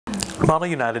Model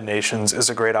United Nations is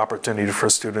a great opportunity for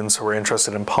students who are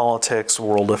interested in politics,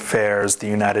 world affairs, the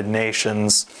United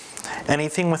Nations,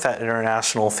 anything with that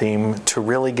international theme, to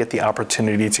really get the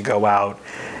opportunity to go out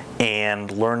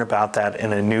and learn about that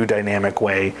in a new dynamic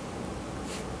way.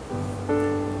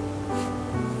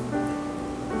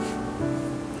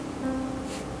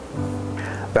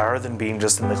 Rather than being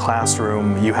just in the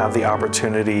classroom, you have the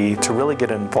opportunity to really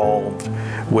get involved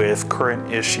with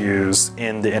current issues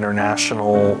in the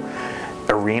international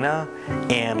arena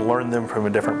and learn them from a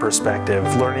different perspective.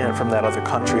 Learning it from that other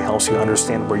country helps you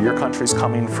understand where your country's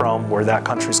coming from, where that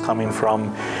country's coming from,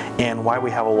 and why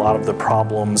we have a lot of the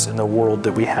problems in the world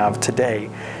that we have today.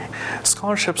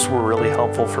 Scholarships were really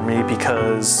helpful for me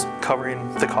because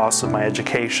covering the cost of my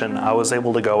education, I was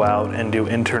able to go out and do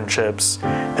internships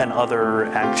and other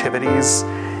activities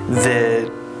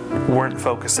that weren't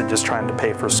focused at just trying to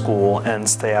pay for school and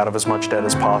stay out of as much debt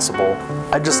as possible.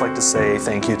 I'd just like to say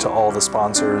thank you to all the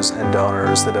sponsors and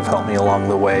donors that have helped me along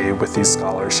the way with these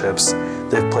scholarships.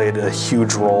 They've played a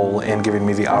huge role in giving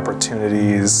me the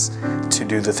opportunities to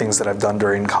do the things that I've done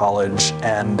during college,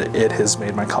 and it has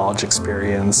made my college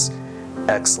experience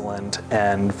excellent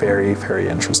and very, very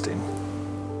interesting.